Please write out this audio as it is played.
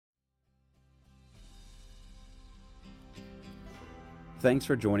Thanks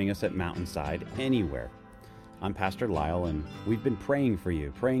for joining us at Mountainside Anywhere. I'm Pastor Lyle, and we've been praying for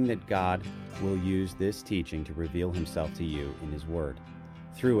you, praying that God will use this teaching to reveal himself to you in his word.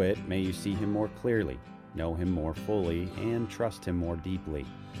 Through it, may you see him more clearly, know him more fully, and trust him more deeply.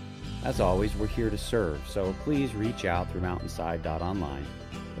 As always, we're here to serve, so please reach out through mountainside.online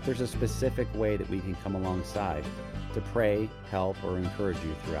if there's a specific way that we can come alongside to pray, help, or encourage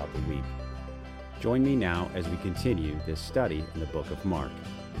you throughout the week. Join me now as we continue this study in the book of Mark.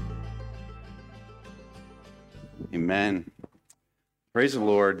 Amen. Praise the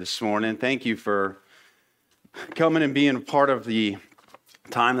Lord this morning. Thank you for coming and being a part of the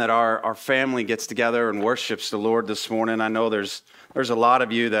time that our family gets together and worships the Lord this morning. I know there's a lot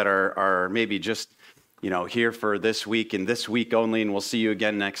of you that are maybe just here for this week and this week only, and we'll see you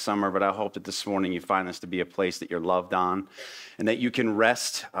again next summer. But I hope that this morning you find this to be a place that you're loved on and that you can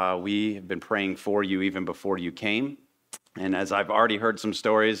rest. We have been praying for you even before you came. And as I've already heard some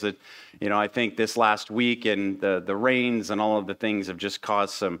stories that, I think this last week and the rains and all of the things have just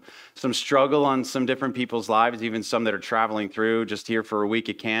caused some struggle on some different people's lives, even some that are traveling through just here for a week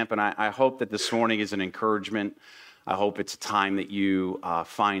at camp. And I hope that this morning is an encouragement. I hope it's a time that you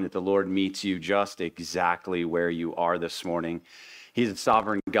find that the Lord meets you just exactly where you are this morning. He's a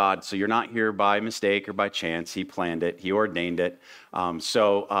sovereign God, so you're not here by mistake or by chance. He planned it. He ordained it.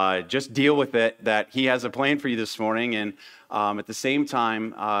 So just deal with it, that he has a plan for you this morning. And at the same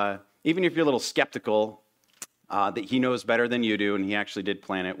time, even if you're a little skeptical that he knows better than you do and he actually did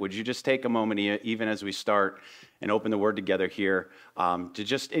plan it, would you just take a moment, even as we start and open the word together here, to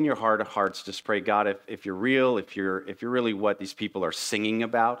just in your heart of hearts, just pray, God, if you're real, if you're really what these people are singing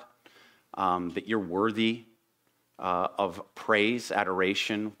about, that you're worthy of praise,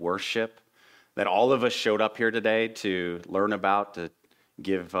 adoration, worship, that all of us showed up here today to learn about, to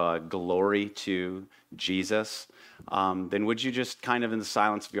give glory to Jesus, then would you just kind of in the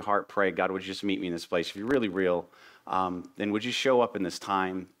silence of your heart pray, God, would you just meet me in this place? If you're really real, then would you show up in this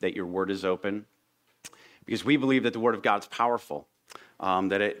time that your word is open? Because we believe that the word of God is powerful,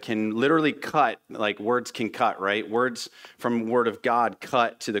 that it can literally cut, like words can cut, right? Words from word of God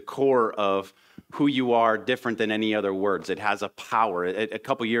cut to the core of who you are, different than any other words. It has a power. A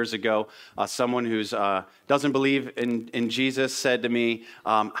couple years ago, someone who doesn't believe in Jesus said to me,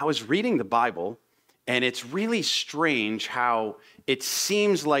 I was reading the Bible, and it's really strange how it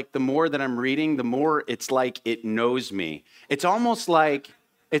seems like the more that I'm reading, the more it's like it knows me. It's almost like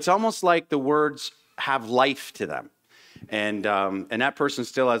the words have life to them. And that person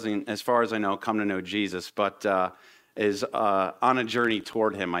still hasn't, as far as I know, come to know Jesus, but is on a journey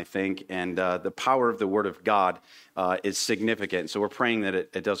toward him, I think. And the power of the Word of God is significant. So we're praying that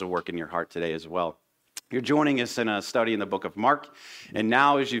it does a work in your heart today as well. You're joining us in a study in the book of Mark. And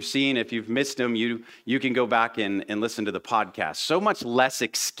now, as you've seen, if you've missed them, you can go back and listen to the podcast. So much less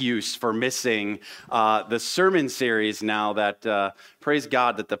excuse for missing the sermon series now that, praise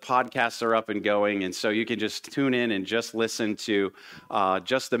God, that the podcasts are up and going. And so you can just tune in and just listen to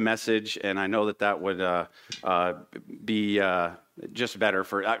just the message. And I know that would be just better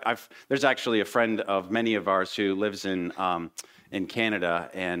for... there's actually a friend of many of ours who lives in Canada,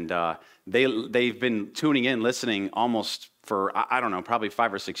 and they've been tuning in, listening almost for, I don't know, probably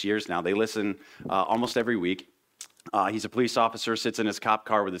 5 or 6 years now. They listen almost every week. He's a police officer, sits in his cop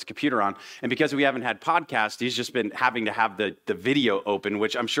car with his computer on. And because we haven't had podcasts, he's just been having to have the video open,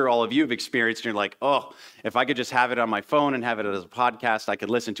 which I'm sure all of you have experienced. And you're like, oh, if I could just have it on my phone and have it as a podcast, I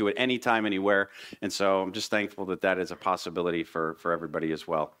could listen to it anytime, anywhere. And so I'm just thankful that is a possibility for everybody as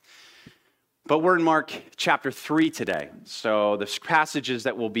well. But we're in Mark chapter 3 today. So the passages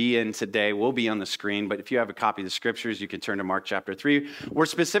that we'll be in today will be on the screen. But if you have a copy of the scriptures, you can turn to Mark chapter 3. We're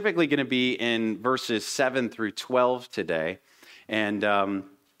specifically going to be in verses 7 through 12 today. And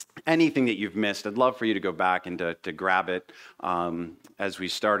anything that you've missed, I'd love for you to go back and to grab it as we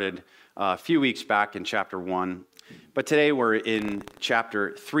started a few weeks back in chapter 1. But today we're in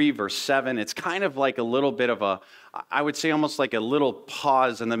chapter 3, verse 7. It's kind of like a little bit of I would say almost like a little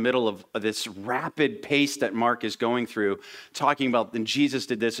pause in the middle of this rapid pace that Mark is going through, talking about, then Jesus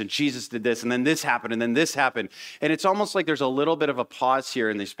did this, and Jesus did this, and then this happened, and then this happened. And it's almost like there's a little bit of a pause here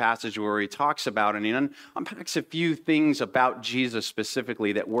in this passage where he talks about, and he unpacks a few things about Jesus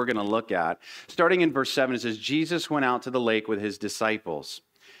specifically that we're going to look at. Starting in verse 7, it says, Jesus went out to the lake with his disciples,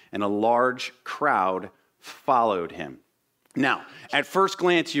 and a large crowd followed him. Now, at first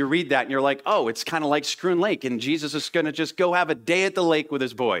glance, you read that and you're like, oh, it's kind of like Schroon Lake, and Jesus is going to just go have a day at the lake with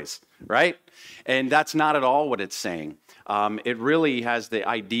his boys, right? And that's not at all what it's saying. It really has the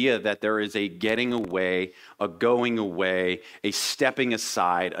idea that there is a getting away, a going away, a stepping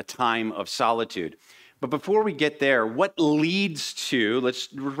aside, a time of solitude. But before we get there, what leads to, let's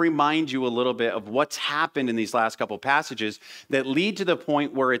remind you a little bit of what's happened in these last couple passages that lead to the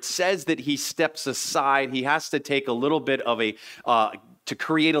point where it says that he steps aside. He has to take a little bit of to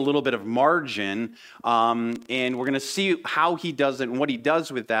create a little bit of margin. And we're going to see how he does it and what he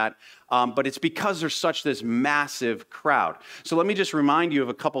does with that. But it's because there's such this massive crowd. So let me just remind you of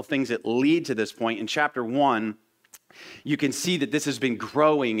a couple things that lead to this point. In chapter 1, you can see that this has been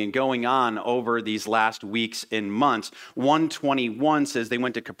growing and going on over these last weeks and months. 1:21 says, they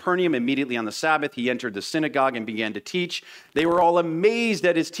went to Capernaum immediately on the Sabbath. He entered the synagogue and began to teach. They were all amazed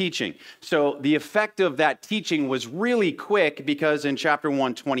at his teaching. So the effect of that teaching was really quick, because in chapter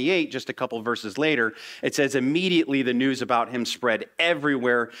 1:28, just a couple verses later, it says, immediately the news about him spread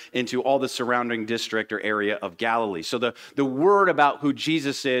everywhere into all the surrounding district or area of Galilee. So the word about who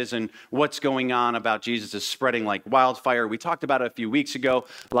Jesus is and what's going on about Jesus is spreading like wildfire. We talked about it a few weeks ago.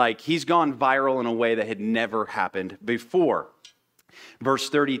 Like, he's gone viral in a way that had never happened before. Verse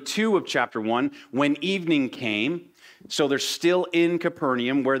 32 of chapter 1, when evening came, so they're still in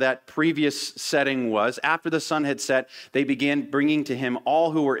Capernaum where that previous setting was. After the sun had set, they began bringing to him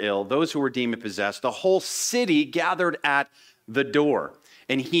all who were ill, those who were demon-possessed. The whole city gathered at the door.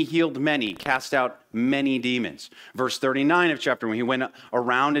 And he healed many, cast out many demons. Verse 39 of chapter 1, he went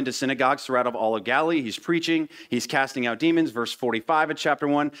around into synagogues throughout all of Galilee. He's preaching, he's casting out demons. Verse 45 of chapter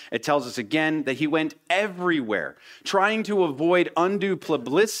 1, it tells us again that he went everywhere. Trying to avoid undue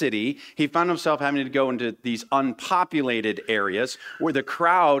publicity, he found himself having to go into these unpopulated areas where the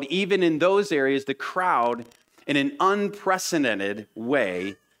crowd, even in those areas, the crowd in an unprecedented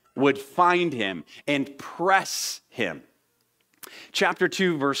way would find him and press him. Chapter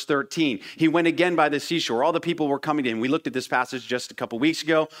 2, verse 13, he went again by the seashore. All the people were coming to him. We looked at this passage just a couple weeks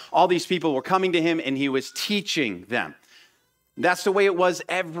ago. All these people were coming to him, and he was teaching them. That's the way it was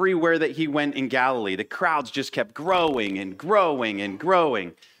everywhere that he went in Galilee. The crowds just kept growing and growing and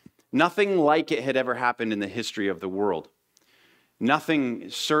growing. Nothing like it had ever happened in the history of the world. Nothing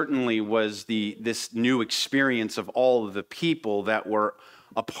certainly was this new experience of all of the people that were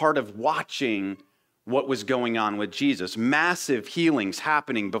a part of watching what was going on with Jesus. Massive healings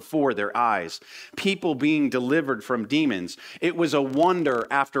happening before their eyes. People being delivered from demons. It was a wonder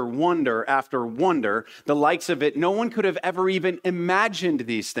after wonder after wonder. The likes of it, no one could have ever even imagined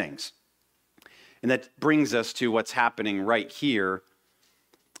these things. And that brings us to what's happening right here,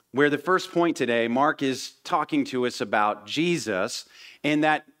 where the first point today, Mark is talking to us about Jesus, and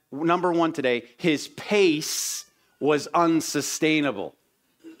that, number one today, his pace was unsustainable.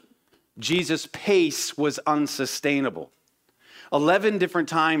 Jesus' pace was unsustainable. 11 different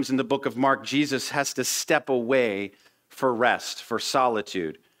times in the book of Mark, Jesus has to step away for rest, for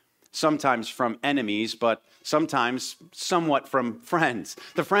solitude. Sometimes from enemies, but sometimes somewhat from friends.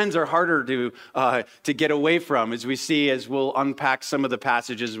 The friends are harder to get away from, as we see, as we'll unpack some of the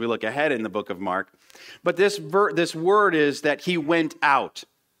passages as we look ahead in the book of Mark. But this word is that he went out.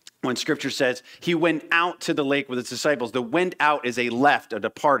 When scripture says he went out to the lake with his disciples, the went out is a left, a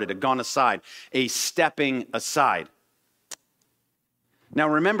departed, a gone aside, a stepping aside. Now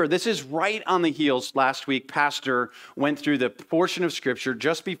remember, this is right on the heels. Last week, Pastor went through the portion of scripture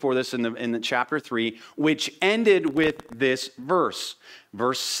just before this in the chapter 3, which ended with this verse.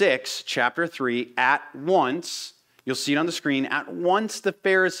 Verse 6, chapter 3, at once. You'll see it on the screen. At once the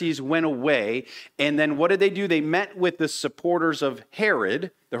Pharisees went away, and then what did they do? They met with the supporters of Herod,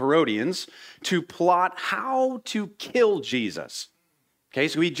 the Herodians, to plot how to kill Jesus. Okay,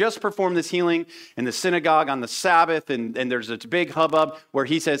 so he just performed this healing in the synagogue on the Sabbath, and there's a big hubbub where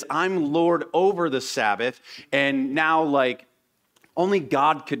he says, I'm Lord over the Sabbath, and now, only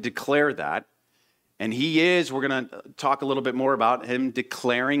God could declare that. And he is, we're going to talk a little bit more about him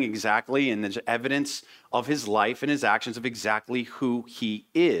declaring exactly, and there's evidence of his life and his actions of exactly who he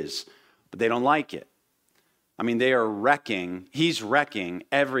is. But they don't like it. I mean, he's wrecking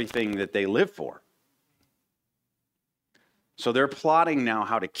everything that they live for. So they're plotting now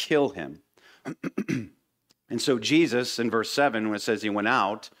how to kill him. And so Jesus, in verse 7, when it says he went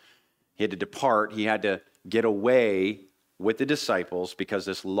out, he had to depart, he had to get away with the disciples because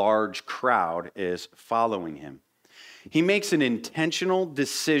this large crowd is following him. He makes an intentional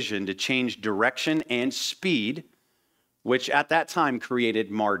decision to change direction and speed, which at that time created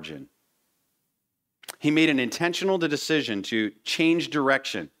margin. He made an intentional decision to change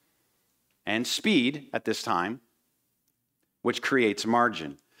direction and speed at this time, which creates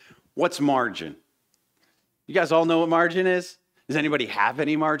margin. What's margin? You guys all know what margin is? Does anybody have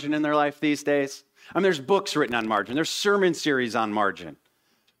any margin in their life these days? I mean, there's books written on margin. There's sermon series on margin.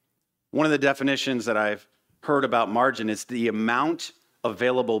 One of the definitions that I've heard about margin is the amount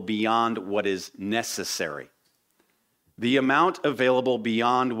available beyond what is necessary. The amount available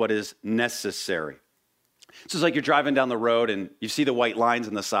beyond what is necessary. So it's like you're driving down the road and you see the white lines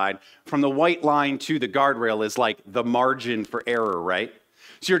on the side. From the white line to the guardrail is like the margin for error, right?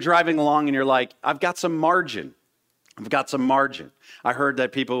 So you're driving along and you're like, I've got some margin. I've got some margin. I heard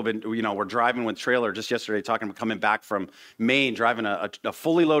that people have been, were driving with trailer just yesterday, talking about coming back from Maine, driving a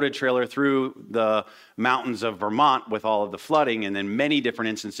fully loaded trailer through the mountains of Vermont with all of the flooding. And in many different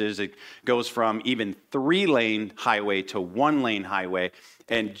instances, it goes from even 3-lane highway to 1-lane highway,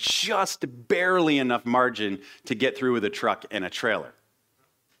 and just barely enough margin to get through with a truck and a trailer.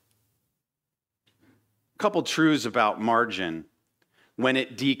 A couple truths about margin when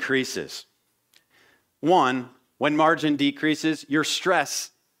it decreases. One, when margin decreases, your stress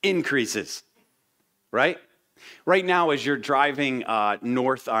increases, right? Right now, as you're driving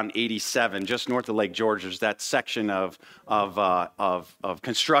north on 87, just north of Lake George, there's that section of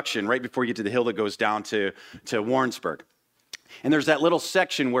construction right before you get to the hill that goes down to Warrensburg. And there's that little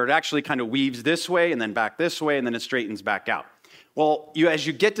section where it actually kind of weaves this way and then back this way, and then it straightens back out. Well, as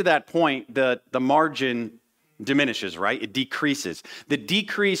you get to that point, the margin diminishes, right? It decreases. The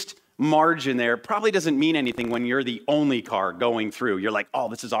decreased margin there probably doesn't mean anything when you're the only car going through. You're like, oh,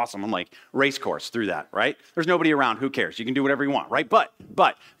 this is awesome. I'm like race course through that, right? There's nobody around. Who cares? You can do whatever you want, right? But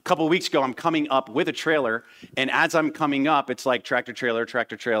a couple of weeks ago, I'm coming up with a trailer, and as I'm coming up, it's like tractor trailer,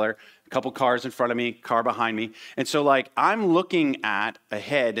 a couple cars in front of me, car behind me. And so like I'm looking at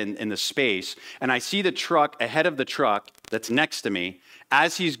ahead in the space, and I see the truck ahead of the truck that's next to me.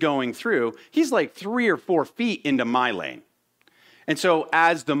 As he's going through, he's like 3 or 4 feet into my lane. And so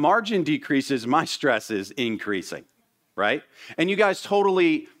as the margin decreases, my stress is increasing, right? And you guys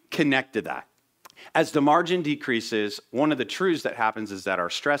totally connect to that. As the margin decreases, one of the truths that happens is that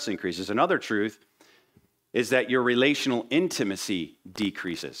our stress increases. Another truth is that your relational intimacy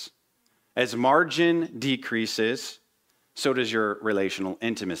decreases. As margin decreases, so does your relational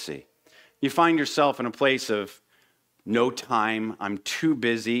intimacy. You find yourself in a place of no time, I'm too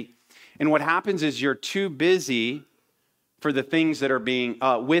busy. And what happens is you're too busy for the things that are being,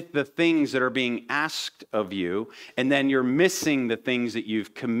 with the things that are being asked of you, and then you're missing the things that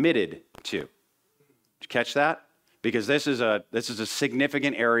you've committed to. Did you catch that? Because this is a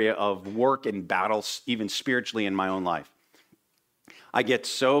significant area of work and battle, even spiritually in my own life. I get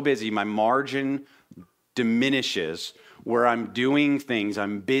so busy, my margin diminishes where I'm doing things,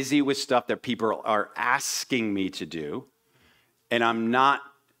 I'm busy with stuff that people are asking me to do, and I'm not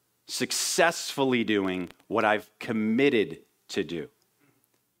successfully doing what I've committed to do.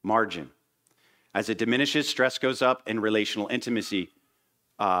 Margin. As it diminishes, stress goes up, and relational intimacy,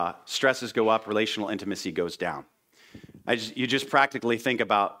 stresses go up, relational intimacy goes down. You just practically think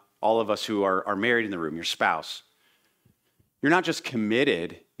about all of us who are married in the room, your spouse. You're not just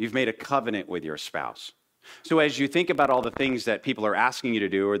committed, you've made a covenant with your spouse. So as you think about all the things that people are asking you to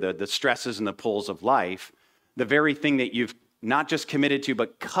do, or the stresses and the pulls of life, the very thing that you've not just committed to,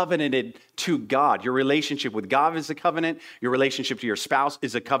 but covenanted to God. Your relationship with God is a covenant. Your relationship to your spouse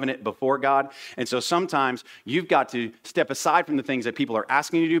is a covenant before God. And so sometimes you've got to step aside from the things that people are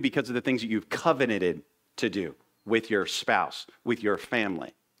asking you to do because of the things that you've covenanted to do with your spouse, with your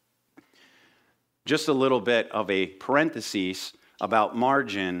family. Just a little bit of a parenthesis about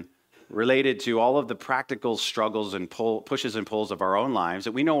margin related to all of the practical struggles and pushes and pulls of our own lives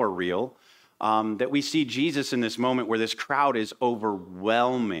that we know are real. That we see Jesus in this moment where this crowd is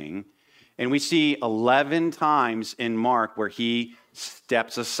overwhelming. And we see 11 times in Mark where he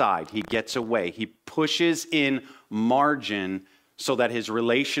steps aside, he gets away, he pushes in margin so that his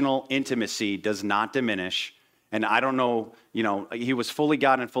relational intimacy does not diminish. And I don't know, he was fully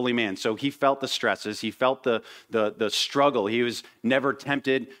God and fully man. So he felt the stresses. He felt the struggle. He was never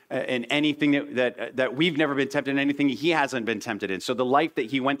tempted in anything that we've never been tempted in, anything he hasn't been tempted in. So the life that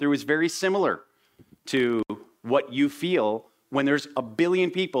he went through is very similar to what you feel when there's a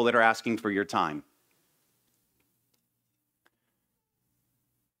billion people that are asking for your time.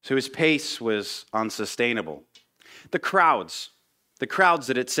 So his pace was unsustainable. The crowds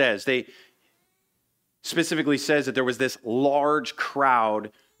that it says, they specifically says that there was this large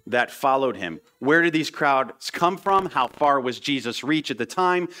crowd that followed him. Where did these crowds come from? How far was Jesus reach at the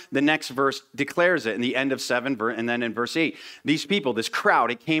time? The next verse declares it in the end of 7, and then in verse 8. These people, this crowd,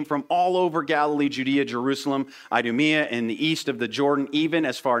 it came from all over Galilee, Judea, Jerusalem, Idumea, and the east of the Jordan, even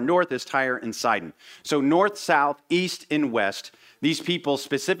as far north as Tyre and Sidon. So north, south, east, and west. These people,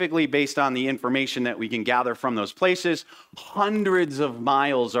 specifically based on the information that we can gather from those places, hundreds of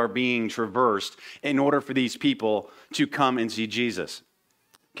miles are being traversed in order for these people to come and see Jesus.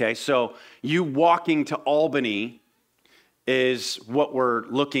 Okay, so you walking to Albany is what we're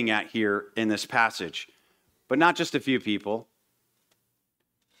looking at here in this passage. But not just a few people.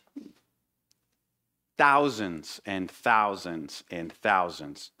 Thousands and thousands and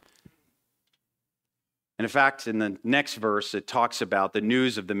thousands. And in fact, in the next verse, it talks about the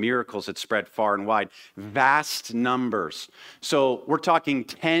news of the miracles that spread far and wide. Vast numbers. So we're talking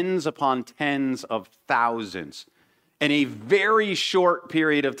tens upon tens of thousands in a very short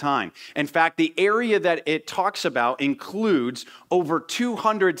period of time. In fact, the area that it talks about includes over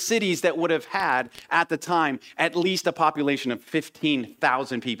 200 cities that would have had, at the time, at least a population of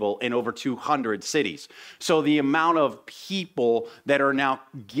 15,000 people in over 200 cities. So the amount of people that are now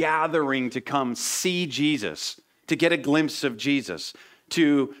gathering to come see Jesus, to get a glimpse of Jesus,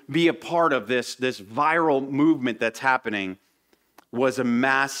 to be a part of this viral movement that's happening, was a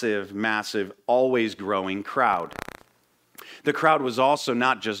massive, massive, always growing crowd. The crowd was also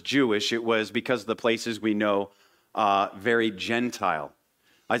not just Jewish. It was, because of the places we know, very Gentile.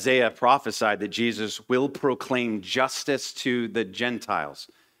 Isaiah prophesied that Jesus will proclaim justice to the Gentiles.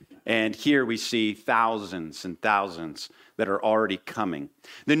 And here we see thousands and thousands that are already coming.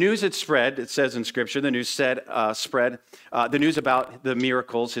 The news had spread, it says in Scripture, the news the news about the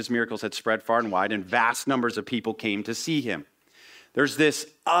miracles, his miracles had spread far and wide, and vast numbers of people came to see him. There's this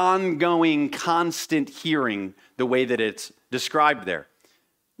ongoing, constant hearing, the way that it's described there.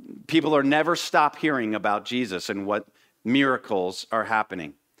 People are never stop hearing about Jesus and what miracles are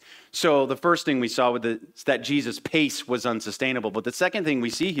happening. So the first thing we saw is that Jesus' pace was unsustainable. But the second thing we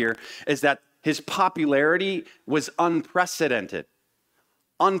see here is that his popularity was unprecedented.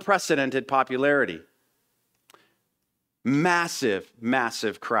 Unprecedented popularity. Massive,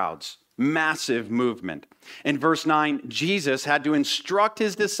 massive crowds. Massive movement. In verse 9, Jesus had to instruct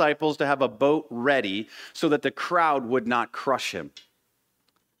his disciples to have a boat ready so that the crowd would not crush him.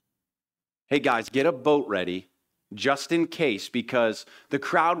 Hey guys, get a boat ready just in case, because the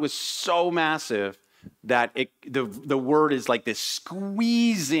crowd was so massive that the word is like this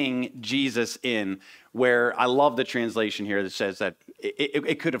squeezing Jesus in, where I love the translation here that says that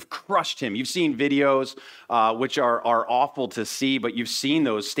it could have crushed him. You've seen videos which are awful to see, but you've seen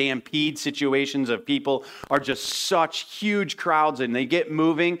those stampede situations of people are just such huge crowds and they get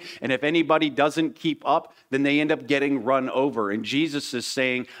moving, and if anybody doesn't keep up, then they end up getting run over. And Jesus is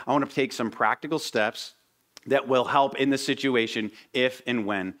saying, I want to take some practical steps that will help in the situation if and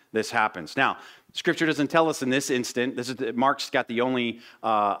when this happens. Now, Scripture doesn't tell us in this instant. Mark's got the only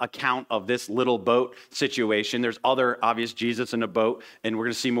account of this little boat situation. There's other obvious Jesus in a boat, and we're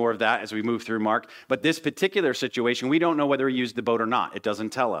going to see more of that as we move through Mark. But this particular situation, we don't know whether he used the boat or not. It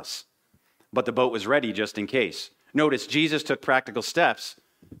doesn't tell us. But the boat was ready just in case. Notice Jesus took practical steps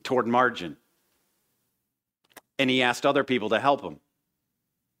toward margin, and he asked other people to help him.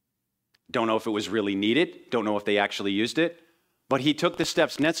 Don't know if it was really needed. Don't know if they actually used it. But he took the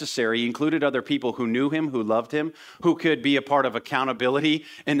steps necessary. He included other people who knew him, who loved him, who could be a part of accountability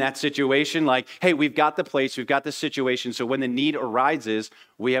in that situation. Like, hey, we've got the place, we've got the situation, so when the need arises,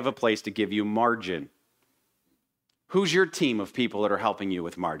 we have a place to give you margin. Who's your team of people that are helping you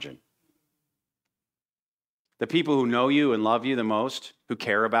with margin? The people who know you and love you the most, who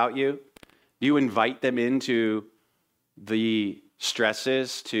care about you? Do you invite them into the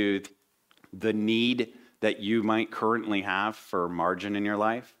stresses, to the need that you might currently have for margin in your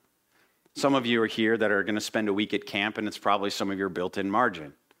life? Some of you are here that are going to spend a week at camp, and it's probably some of your built-in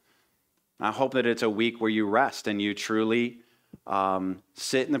margin. I hope that it's a week where you rest and you truly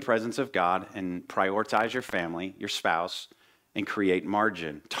sit in the presence of God and prioritize your family, your spouse, and create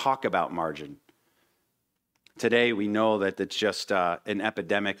margin. Talk about margin. Today, we know that it's just an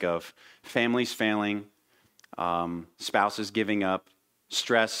epidemic of families failing, spouses giving up,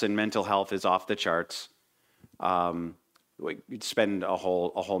 stress and mental health is off the charts. We'd spend a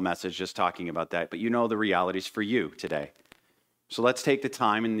whole message just talking about that, but you know the realities for you today. So let's take the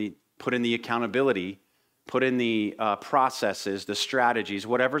time and put in the accountability, put in the processes, the strategies,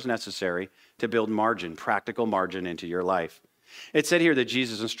 whatever's necessary to build margin, practical margin into your life. It said here that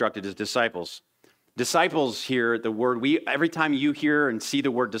Jesus instructed his disciples. Disciples here, the word, every time you hear and see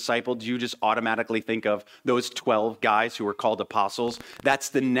the word disciple, do you just automatically think of those 12 guys who were called apostles? That's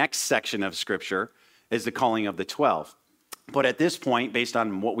the next section of Scripture, is the calling of the 12. But at this point, based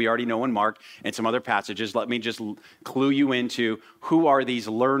on what we already know in Mark and some other passages, let me just clue you into who are these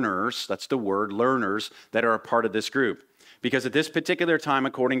learners, that's the word, learners, that are a part of this group. Because at this particular time,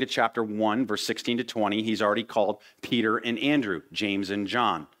 according to chapter 1, verse 16 to 20, he's already called Peter and Andrew, James and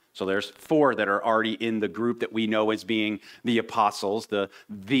John. So there's 4 that are already in the group that we know as being the apostles,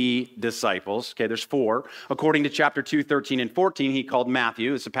 the disciples. Okay, there's 4. According to chapter 2, 13, and 14, he called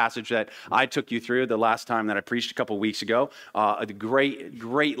Matthew. It's a passage that I took you through the last time that I preached a couple weeks ago. A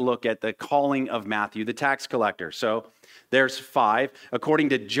great look at the calling of Matthew, the tax collector. So there's 5. According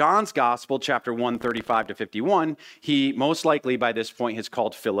to John's Gospel, chapter 1, 35 to 51, he most likely by this point has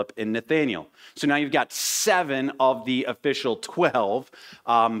called Philip and Nathanael. So now you've got 7 of the official 12,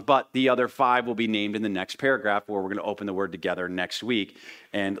 but the other 5 will be named in the next paragraph where we're going to open the word together next week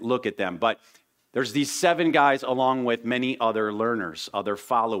and look at them. But there's these 7 guys along with many other learners, other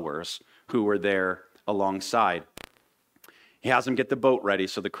followers who were there alongside. He has them get the boat ready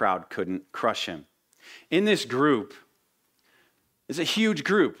so the crowd couldn't crush him. In this group, it's a huge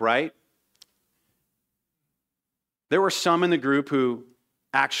group, right? There were some in the group who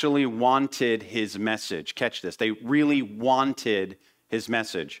actually wanted his message. Catch this. They really wanted his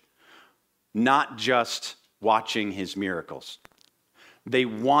message, not just watching his miracles. They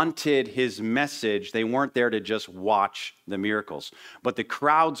wanted his message. They weren't there to just watch the miracles. But the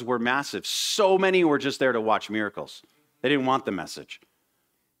crowds were massive. So many were just there to watch miracles. They didn't want the message.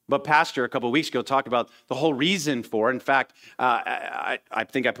 But Pastor, a couple of weeks ago, talked about the whole reason for it. In fact, I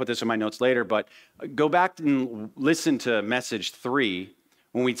think I put this in my notes later, but go back and listen to message 3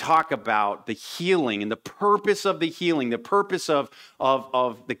 when we talk about the healing and the purpose of the healing, the purpose of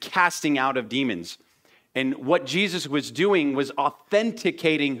the casting out of demons. And what Jesus was doing was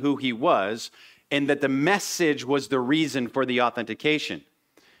authenticating who he was, and that the message was the reason for the authentication.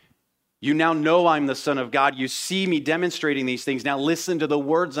 You now know I'm the Son of God. You see me demonstrating these things. Now listen to the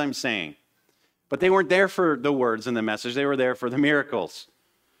words I'm saying. But they weren't there for the words and the message. They were there for the miracles.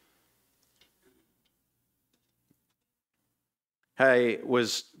 I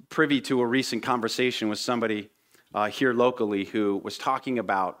was privy to a recent conversation with somebody here locally who was talking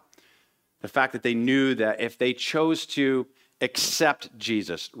about the fact that they knew that if they chose to accept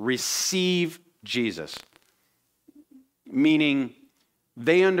Jesus, receive Jesus, meaning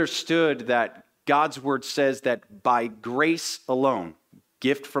they understood that God's word says that by grace alone,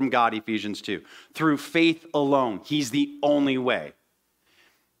 gift from God, Ephesians 2, through faith alone, he's the only way.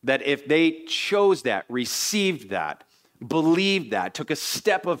 That if they chose that, received that, believed that, took a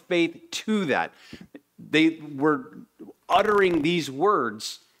step of faith to that, they were uttering these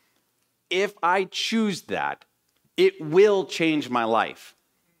words, if I choose that, it will change my life.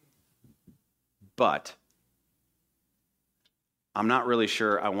 But I'm not really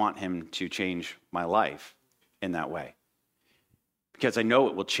sure I want him to change my life in that way. Because I know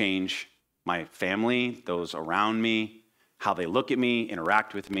it will change my family, those around me, how they look at me,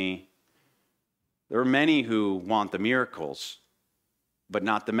 interact with me. There are many who want the miracles, but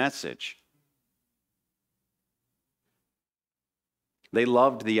not the message. They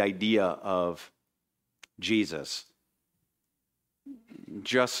loved the idea of Jesus,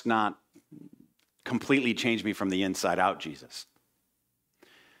 just not completely changed me from the inside out, Jesus.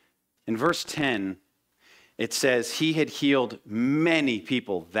 In verse 10, it says, he had healed many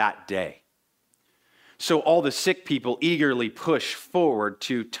people that day. So all the sick people eagerly push forward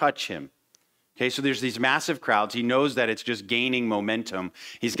to touch him. Okay, so there's these massive crowds. He knows that it's just gaining momentum.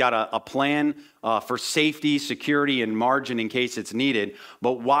 He's got a plan for safety, security, and margin in case it's needed.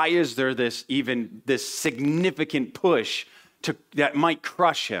 But why is there this significant push that might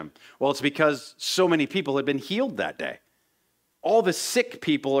crush him? Well, it's because so many people had been healed that day. All the sick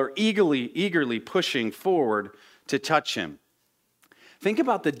people are eagerly pushing forward to touch him. Think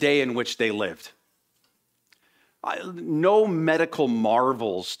about the day in which they lived. No medical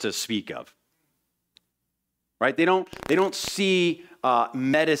marvels to speak of. Right? They don't see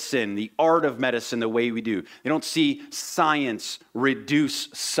medicine, the art of medicine, the way we do. They don't see science reduce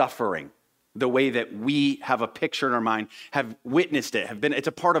suffering the way that we have a picture in our mind, have witnessed it, it's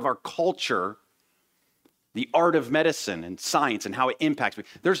a part of our culture, the art of medicine and science and how it impacts me.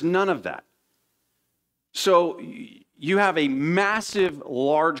 There's none of that. So you have a massive,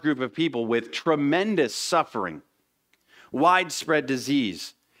 large group of people with tremendous suffering, widespread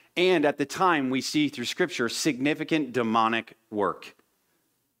disease, and at the time, we see through Scripture significant demonic work.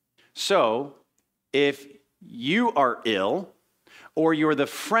 So, if you are ill, or you're the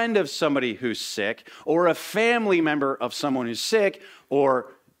friend of somebody who's sick, or a family member of someone who's sick,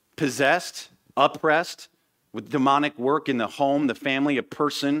 or possessed, oppressed, with demonic work in the home, the family, a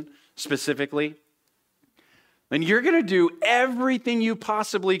person specifically, then you're going to do everything you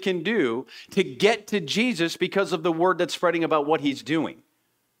possibly can do to get to Jesus because of the word that's spreading about what he's doing.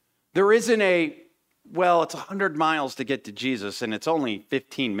 There isn't it's 100 miles to get to Jesus, and it's only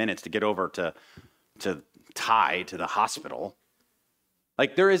 15 minutes to get over to the hospital.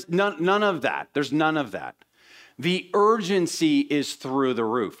 Like there is none of that. There's none of that. The urgency is through the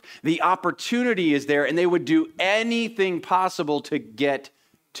roof. The opportunity is there, and they would do anything possible to get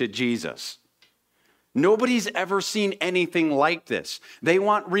to Jesus. Nobody's ever seen anything like this. They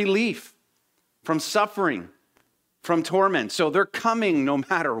want relief from suffering, from torment. So they're coming no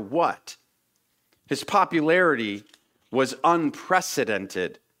matter what. His popularity was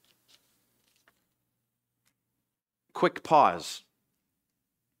unprecedented. Quick pause.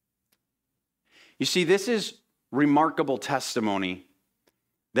 You see, this is remarkable testimony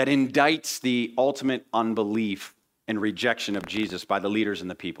that indicts the ultimate unbelief and rejection of Jesus by the leaders and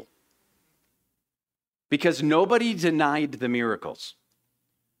the people. Because nobody denied the miracles.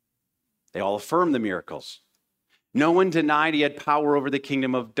 They all affirmed the miracles. No one denied he had power over the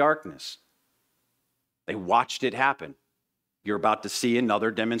kingdom of darkness. They watched it happen. You're about to see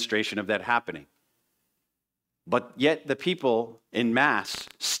another demonstration of that happening. But yet the people in mass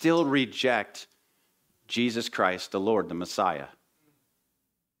still reject Jesus Christ, the Lord, the Messiah.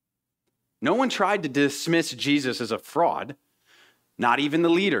 No one tried to dismiss Jesus as a fraud, not even the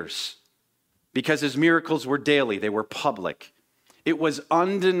leaders, because his miracles were daily, they were public. It was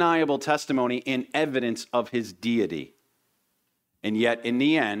undeniable testimony and evidence of his deity. And yet, in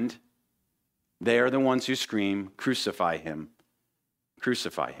the end, they are the ones who scream, "Crucify him,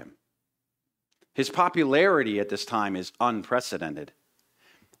 crucify him." His popularity at this time is unprecedented.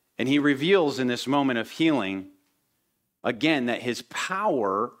 And he reveals in this moment of healing, again, that his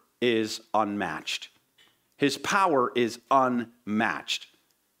power is unmatched. His power is unmatched.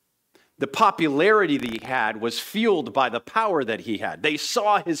 The popularity that he had was fueled by the power that he had. They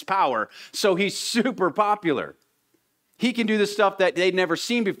saw his power, so he's super popular. He can do the stuff that they'd never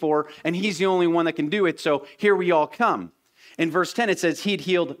seen before, and he's the only one that can do it, so here we all come. In verse 10, it says he'd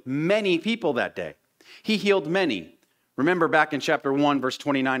healed many people that day. He healed many. Remember back in chapter 1, verse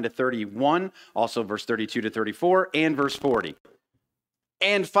 29 to 31, also verse 32 to 34, and verse 40,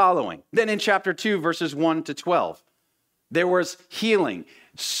 and following. Then in chapter 2, verses 1 to 12, there was healing.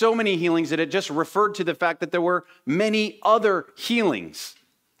 So many healings that it just referred to the fact that there were many other healings.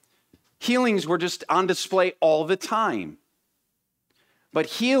 Healings were just on display all the time. But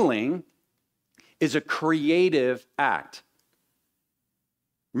healing is a creative act.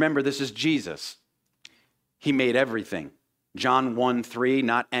 Remember, this is Jesus. He made everything. John 1:3,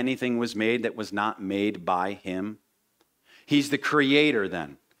 not anything was made that was not made by him. He's the creator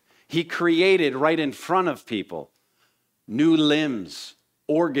then. He created right in front of people new limbs,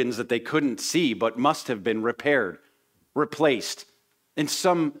 organs that they couldn't see but must have been repaired, replaced in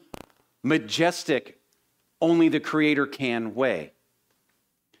some majestic, only the creator can way.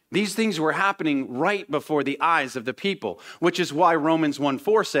 These things were happening right before the eyes of the people, which is why Romans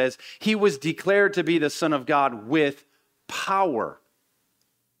 1:4 says he was declared to be the Son of God with power,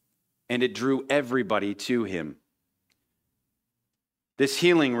 and it drew everybody to him. This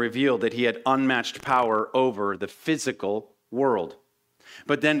healing revealed that he had unmatched power over the physical world.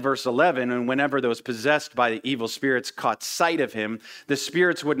 But then verse 11, and whenever those possessed by the evil spirits caught sight of him, the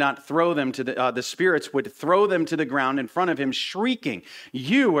spirits would throw them to the ground in front of him, shrieking,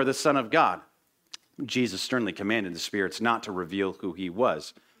 "You are the Son of God." Jesus sternly commanded the spirits not to reveal who he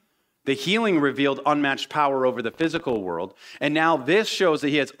was. The healing revealed unmatched power over the physical world, and now this shows that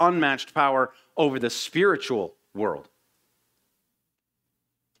he has unmatched power over the spiritual world.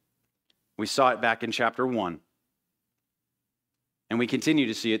 We saw it back in chapter 1. And we continue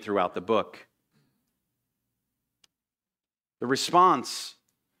to see it throughout the book. The response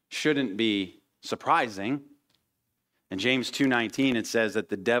shouldn't be surprising. In James 2:19, it says that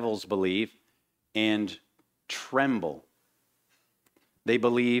the devils believe and tremble. They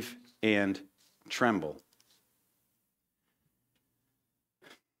believe and tremble.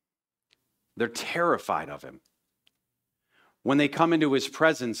 They're terrified of him. When they come into his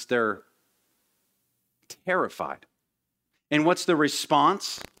presence, they're terrified. And what's the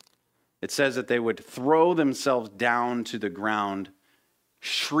response? It says that they would throw themselves down to the ground,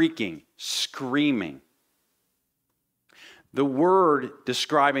 shrieking, screaming. The word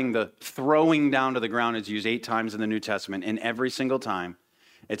describing the throwing down to the ground is used 8 times in the New Testament, and every single time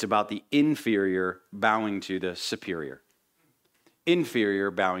it's about the inferior bowing to the superior.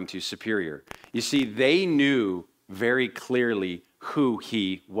 Inferior bowing to superior. You see, they knew very clearly who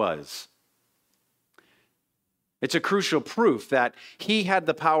he was. It's a crucial proof that he had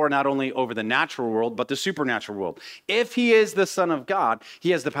the power not only over the natural world, but the supernatural world. If he is the Son of God,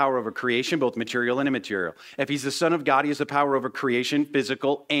 he has the power over creation, both material and immaterial. If he's the Son of God, he has the power over creation,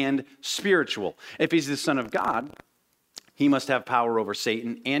 physical and spiritual. If he's the Son of God, he must have power over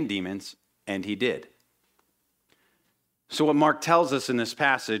Satan and demons, and he did. So what Mark tells us in this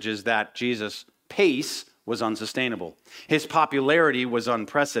passage is that Jesus' pace was unsustainable. His popularity was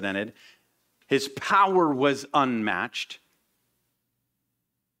unprecedented. His power was unmatched.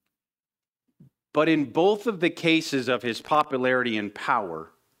 But in both of the cases of his popularity and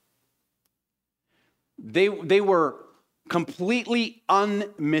power, they were completely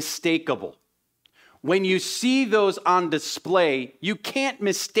unmistakable. When you see those on display, you can't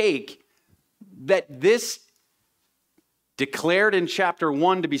mistake that this declared in chapter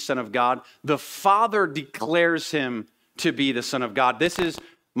 1 to be Son of God, the Father declares him to be the Son of God. This is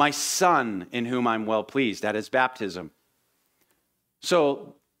my Son in whom I'm well pleased at his baptism.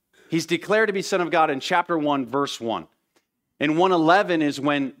 So he's declared to be Son of God in chapter 1, verse 1. And 1:11 is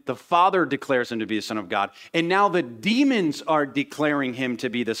when the Father declares him to be the Son of God. And now the demons are declaring him to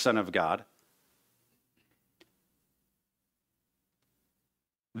be the Son of God.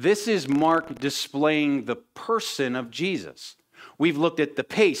 This is Mark displaying the person of Jesus. We've looked at the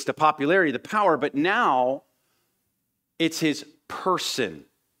pace, the popularity, the power, but now it's his person.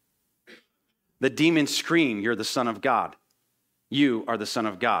 The demons scream, "You're the Son of God. You are the Son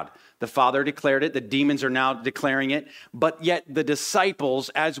of God." The Father declared it. The demons are now declaring it. But yet the disciples,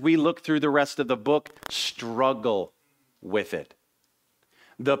 as we look through the rest of the book, struggle with it.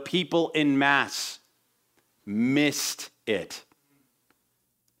 The people en masse missed it.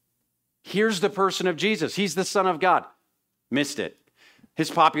 Here's the person of Jesus. He's the Son of God. Missed it. His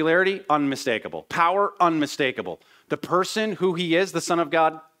popularity, unmistakable. Power, unmistakable. The person, who he is, the Son of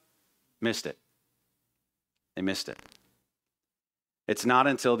God, missed it. They missed it. It's not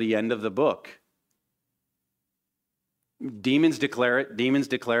until the end of the book. Demons declare it, demons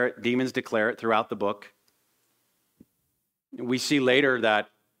declare it, demons declare it throughout the book. We see later that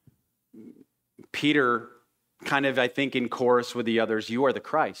Peter kind of, I think, in chorus with the others, "You are the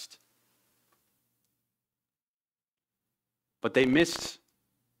Christ." But they missed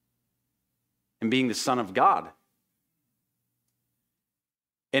him being the Son of God.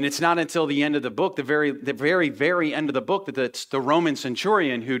 And it's not until the end of the book, the very end of the book, that it's the Roman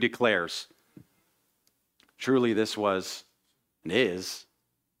centurion who declares, truly this was and is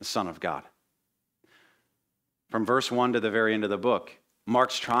the Son of God. From verse 1 to the very end of the book,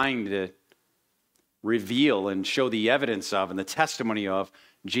 Mark's trying to reveal and show the evidence of and the testimony of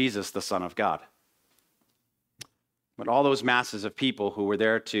Jesus, the Son of God. But all those masses of people who were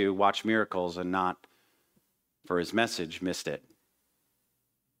there to watch miracles and not for his message missed it.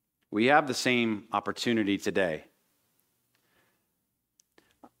 We have the same opportunity today.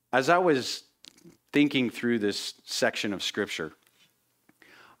 As I was thinking through this section of Scripture,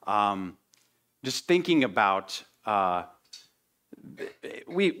 just thinking about,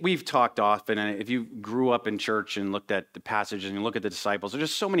 we've talked often, and if you grew up in church and looked at the passages and you look at the disciples, there's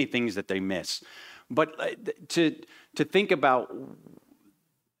just so many things that they miss. But to think about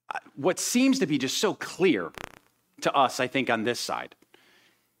what seems to be just so clear to us, I think, on this side,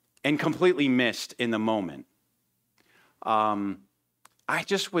 and completely missed in the moment. I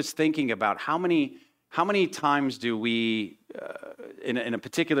just was thinking about how many times do we, in a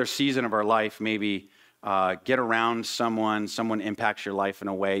particular season of our life, maybe get around someone impacts your life in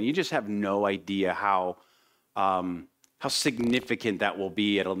a way, and you just have no idea how significant that will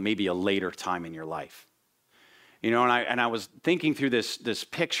be at maybe a later time in your life. You know, and I was thinking through this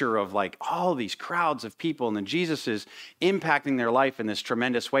picture of like all these crowds of people, and then Jesus is impacting their life in this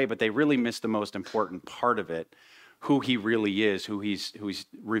tremendous way, but they really miss the most important part of it, who he really is, who he's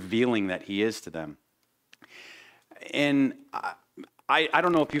revealing that he is to them. And I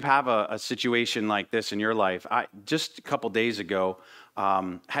don't know if you have a situation like this in your life. Just a couple days ago,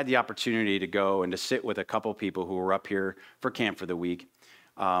 had the opportunity to go and to sit with a couple people who were up here for camp for the week.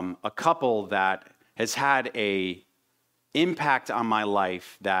 A couple that has had a impact on my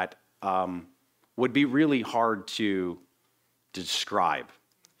life that would be really hard to describe.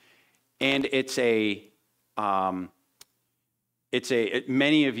 And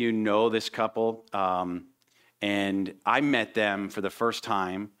many of you know this couple, and I met them for the first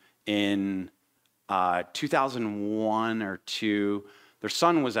time in 2001 or 2. Their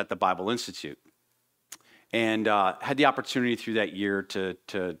son was at the Bible Institute, and had the opportunity through that year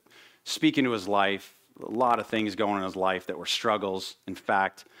to speak into his life. A lot of things going on in his life that were struggles. In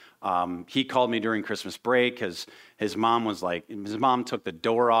fact, he called me during Christmas break because his mom took the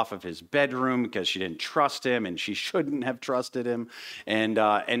door off of his bedroom because she didn't trust him, and she shouldn't have trusted him. And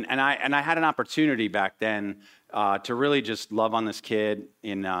I had an opportunity back then to really just love on this kid.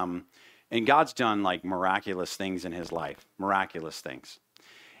 And God's done like miraculous things in his life, miraculous things.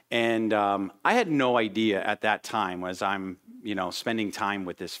 And I had no idea at that time, as I'm spending time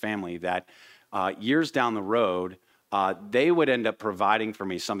with this family, that years down the road, they would end up providing for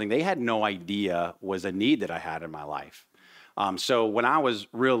me something they had no idea was a need that I had in my life. So when I was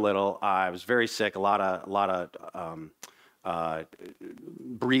real little, I was very sick, a lot of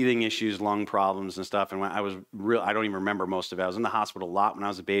breathing issues, lung problems and stuff. And when I was I don't even remember most of it. I was in the hospital a lot when I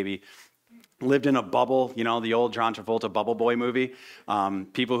was a baby. Lived in a bubble, you know, the old John Travolta Bubble Boy movie.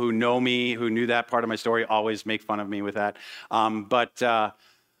 People who know me, who knew that part of my story, always make fun of me with that.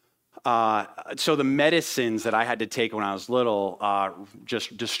 So the medicines that I had to take when I was little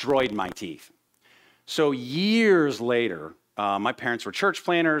just destroyed my teeth. So years later, my parents were church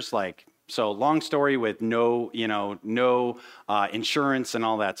planners, so long story with no insurance and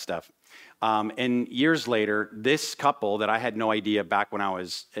all that stuff. And years later, this couple that I had no idea back when I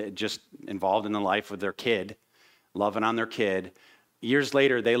was just involved in the life with their kid, loving on their kid, years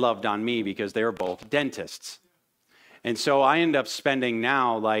later, they loved on me because they were both dentists. And so I end up spending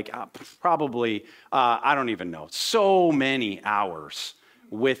now probably, I don't even know, so many hours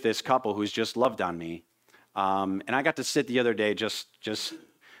with this couple who's just loved on me. And I got to sit the other day just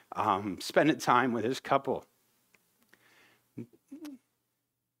spending time with this couple.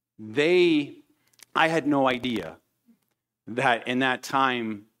 I had no idea that in that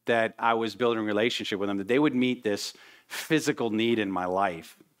time that I was building a relationship with them, that they would meet this physical need in my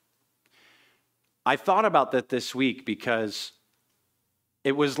life. I thought about that this week because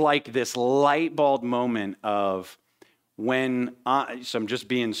it was like this light bulb moment of when, so I'm just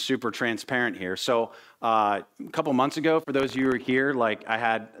being super transparent here. So a couple months ago, for those of you who were here, I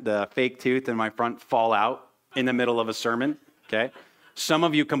had the fake tooth in my front fall out in the middle of a sermon, okay? Some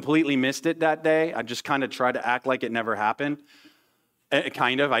of you completely missed it that day. I just kind of tried to act like it never happened.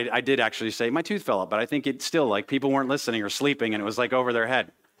 I did actually say my tooth fell out, but I think it's still people weren't listening or sleeping and it was over their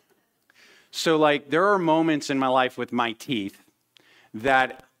head. So there are moments in my life with my teeth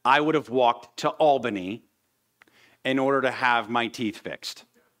that I would have walked to Albany in order to have my teeth fixed,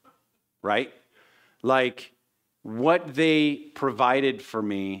 right? What they provided for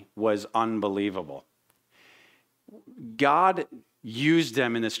me was unbelievable. God used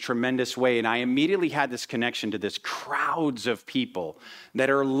them in this tremendous way, and I immediately had this connection to this crowds of people that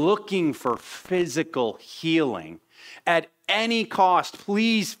are looking for physical healing at any cost.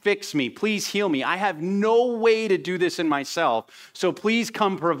 Please fix me. Please heal me. I have no way to do this in myself, so please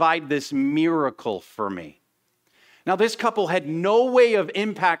come provide this miracle for me. Now, this couple had no way of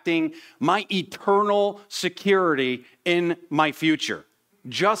impacting my eternal security in my future,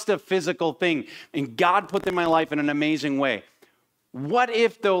 just a physical thing, and God put them in my life in an amazing way. What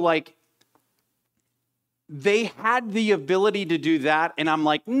if, though, they had the ability to do that, and I'm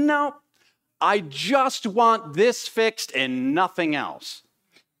no, I just want this fixed and nothing else.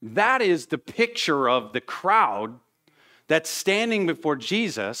 That is the picture of the crowd that's standing before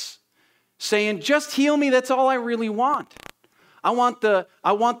Jesus saying, just heal me, that's all I really want. I want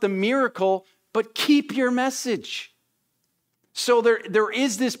the miracle, but keep your message. So there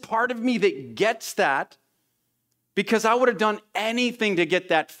is this part of me that gets that, because I would have done anything to get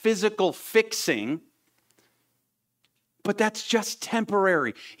that physical fixing, but that's just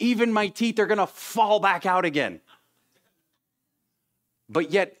temporary. Even my teeth are going to fall back out again.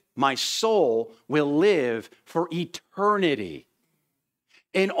 But yet my soul will live for eternity.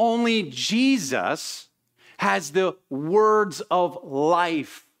 And only Jesus has the words of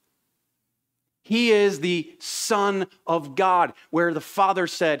life. He is the Son of God, where the Father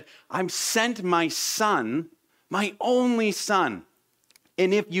said, I've sent my Son, my only Son.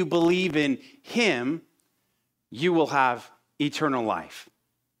 And if you believe in him, you will have eternal life.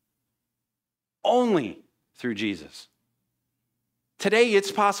 Only through Jesus. Today,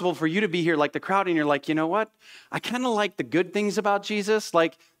 it's possible for you to be here like the crowd, and you're you know what? I kind of like the good things about Jesus.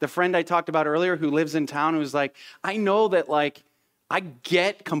 Like the friend I talked about earlier who lives in town, who's I know that I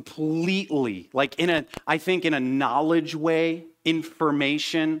get completely, I think in a knowledge way,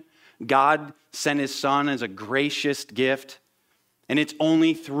 information. God sent his Son as a gracious gift. And it's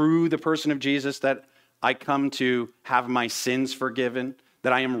only through the person of Jesus that I come to have my sins forgiven,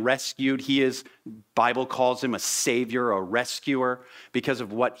 that I am rescued. He is, Bible calls him a savior, a rescuer, because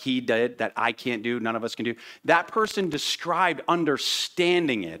of what he did that I can't do, none of us can do. That person described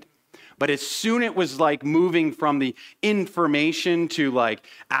understanding it. But as soon it was moving from the information to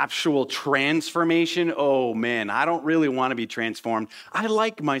actual transformation, oh man, I don't really want to be transformed. I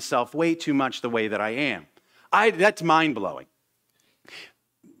like myself way too much the way that I am. That's mind-blowing.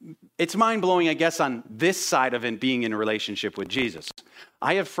 It's mind-blowing, I guess, on this side of it being in a relationship with Jesus.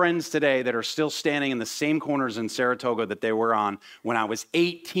 I have friends today that are still standing in the same corners in Saratoga that they were on when I was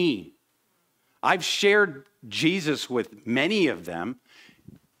 18. I've shared Jesus with many of them.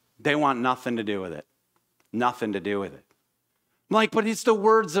 They want nothing to do with it. Nothing to do with it. I'm like, but it's the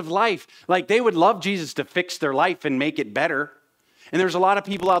words of life. Like, they would love Jesus to fix their life and make it better. And there's a lot of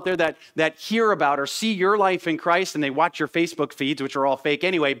people out there that hear about or see your life in Christ, and they watch your Facebook feeds, which are all fake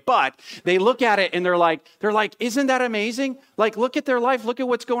anyway, but they look at it and they're like, isn't that amazing? Like, look at their life, look at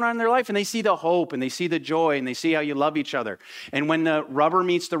what's going on in their life, and they see the hope and they see the joy and they see how you love each other. And when the rubber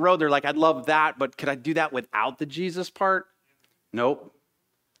meets the road, they're like, I'd love that, but could I do that without the Jesus part? Nope.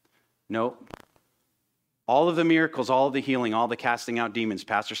 All of the miracles, all of the healing, all the casting out demons,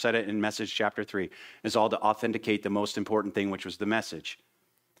 Pastor said it in Message chapter 3, is all to authenticate the most important thing, which was the message.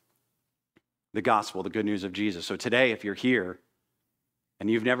 The gospel, the good news of Jesus. So today, if you're here and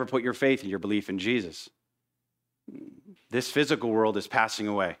you've never put your faith and your belief in Jesus, this physical world is passing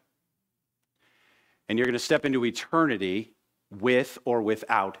away. And you're going to step into eternity with or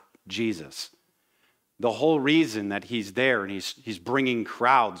without Jesus. The whole reason that he's there and he's bringing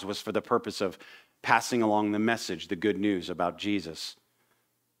crowds was for the purpose of passing along the message, the good news about Jesus.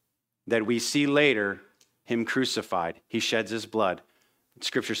 That we see later, him crucified. He sheds his blood.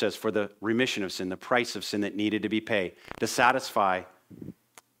 Scripture says for the remission of sin, the price of sin that needed to be paid, to satisfy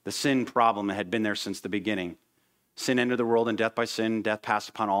the sin problem that had been there since the beginning. Sin entered the world, and death by sin, death passed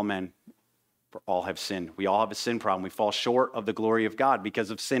upon all men. For all have sinned. We all have a sin problem. We fall short of the glory of God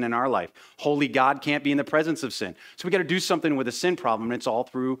because of sin in our life. Holy God can't be in the presence of sin. So we got to do something with the sin problem, and it's all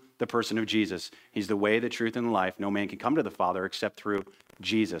through the person of Jesus. He's the way, the truth, and the life. No man can come to the Father except through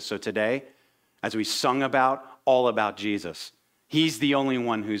Jesus. So today, as we sung about, all about Jesus, he's the only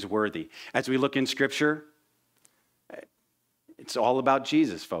one who's worthy. As we look in Scripture, it's all about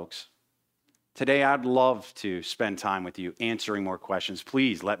Jesus, folks. Today, I'd love to spend time with you answering more questions.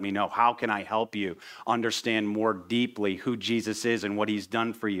 Please let me know. How can I help you understand more deeply who Jesus is and what he's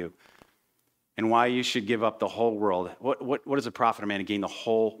done for you and why you should give up the whole world? What does it profit a man to gain the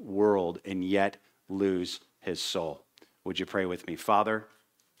whole world and yet lose his soul? Would you pray with me? Father,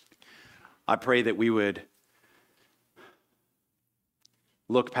 I pray that we would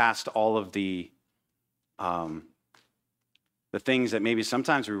look past all of the things that maybe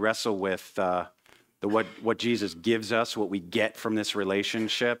sometimes we wrestle with, what Jesus gives us, what we get from this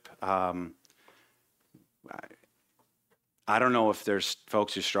relationship. I don't know if there's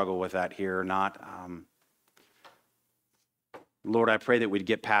folks who struggle with that here or not. Lord, I pray that we'd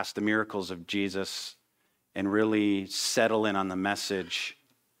get past the miracles of Jesus and really settle in on the message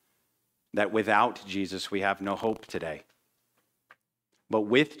that without Jesus, we have no hope today. But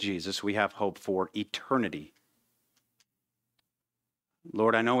with Jesus, we have hope for eternity.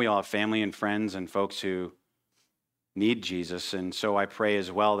 Lord, I know we all have family and friends and folks who need Jesus, and so I pray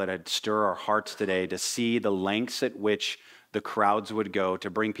as well that I'd stir our hearts today to see the lengths at which the crowds would go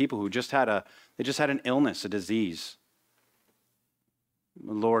to bring people who just had an illness, a disease.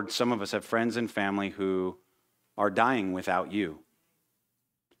 Lord, some of us have friends and family who are dying without you.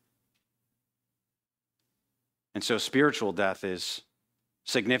 And so spiritual death is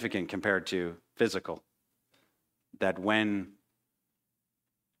significant compared to physical. That when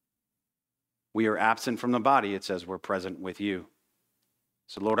we are absent from the body, it says we're present with you.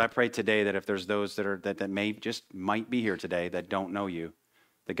 So Lord, I pray today that if there's those that might be here today that don't know you,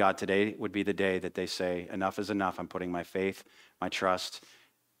 that God, today would be the day that they say, enough is enough. I'm putting my faith, my trust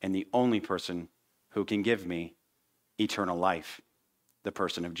in the only person who can give me eternal life, the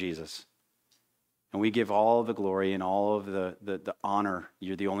person of Jesus. And we give all the glory and all of the honor.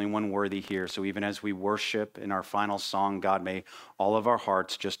 You're the only one worthy here. So even as we worship in our final song, God, may all of our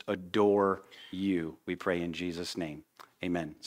hearts just adore you. We pray in Jesus' name. Amen.